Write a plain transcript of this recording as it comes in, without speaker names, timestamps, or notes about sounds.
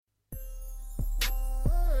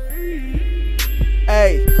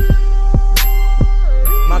Ei,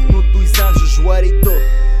 Magno dos Anjos, Juarito,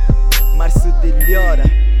 Marcio de Lhora.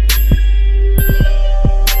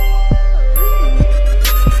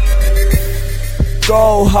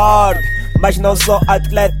 Go hard, mas não sou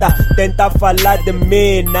atleta. Tenta falar de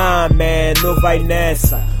mim, nah man, não vai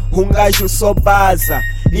nessa. Um gajo só baza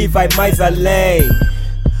e vai mais além.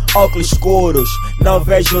 Óculos escuros, não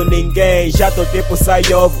vejo ninguém. Já tô tipo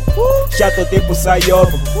Sayovo, já tô tipo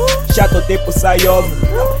Sayovo, já tô tipo Sayovo,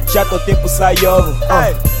 já tô tipo Sayovo.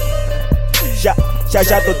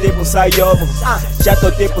 Já tô tipo Sayovo, já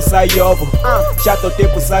tô tipo Sayovo, já tô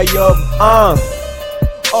tipo Sayovo.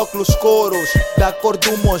 Óculos escuros, da cor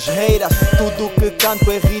do Mosreiras. Tudo que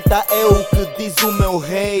canto irrita é o que diz o meu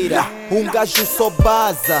reira. Um gajo só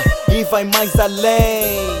baza e vai mais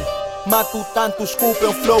além. Mato tantos, culpa,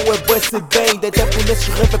 o flow é bué se bem. Dei tempo nesses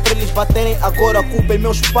rappers pra eles baterem, agora culpem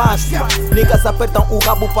meu espaço. Niggas apertam o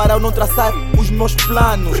rabo para eu não traçar os meus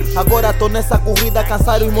planos. Agora tô nessa corrida,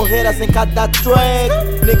 cansar os morreras em cada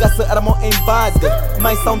track. Niggas se armam em base,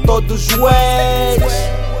 mas são todos joelhos.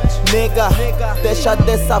 Nega, deixa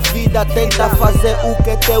dessa vida, tenta fazer o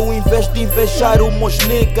que é teu em vez de invejar os meus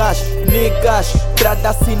niggas. Niggas,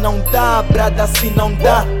 brada se não dá, brada se não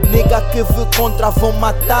dá. Nigga que vê contra vou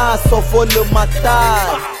matar, só vou lhe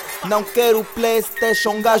matar. Não quero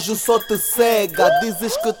PlayStation, gajo só te cega.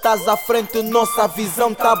 Dizes que estás à frente, nossa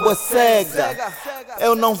visão tá bué cega.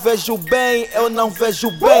 Eu não vejo bem, eu não vejo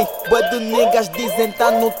bem. Bué de niggas dizem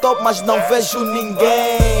tá no top, mas não vejo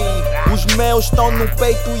ninguém. Os meus estão no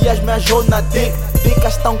peito e as minhas na dick.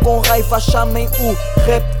 Dicas estão com raiva, chamem o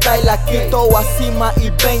reptile aqui. Tô acima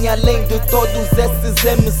e bem além de todos esses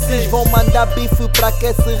MCs. Vão mandar bife pra que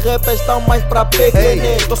esses rappers estão mais pra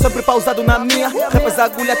pequener. Tô sempre pausado na minha, rappers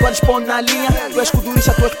agulha, tu dispõe na linha. Tu és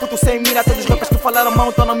codurista, tu és puto sem mira. Todos os rappers que falaram mal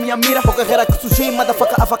estão na minha mira. Por carreira que surgi, manda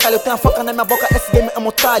faca a facalho. Eu tenho a faca na minha boca, esse game é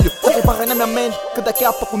um talho. Só tem barra na minha mente, que daqui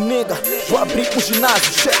a pouco nega vou abrir um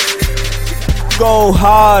ginásio. Go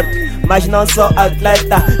hard, mas não sou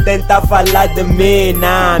atleta. Tenta falar de mim,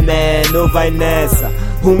 nah man, não vai nessa.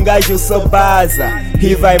 Um gajo só baza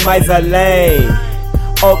e vai mais além.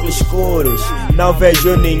 Óculos escuros, não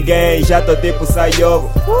vejo ninguém. Já tô tipo Sayovo,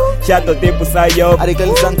 já tô tipo Sayovo,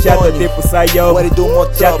 já tô tipo Sayovo,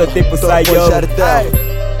 já tô tipo Sayovo. Já tô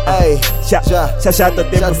tipo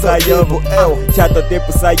Sayovo, já tô tipo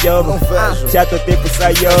Sayovo, já tô tipo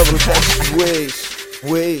Sayovo.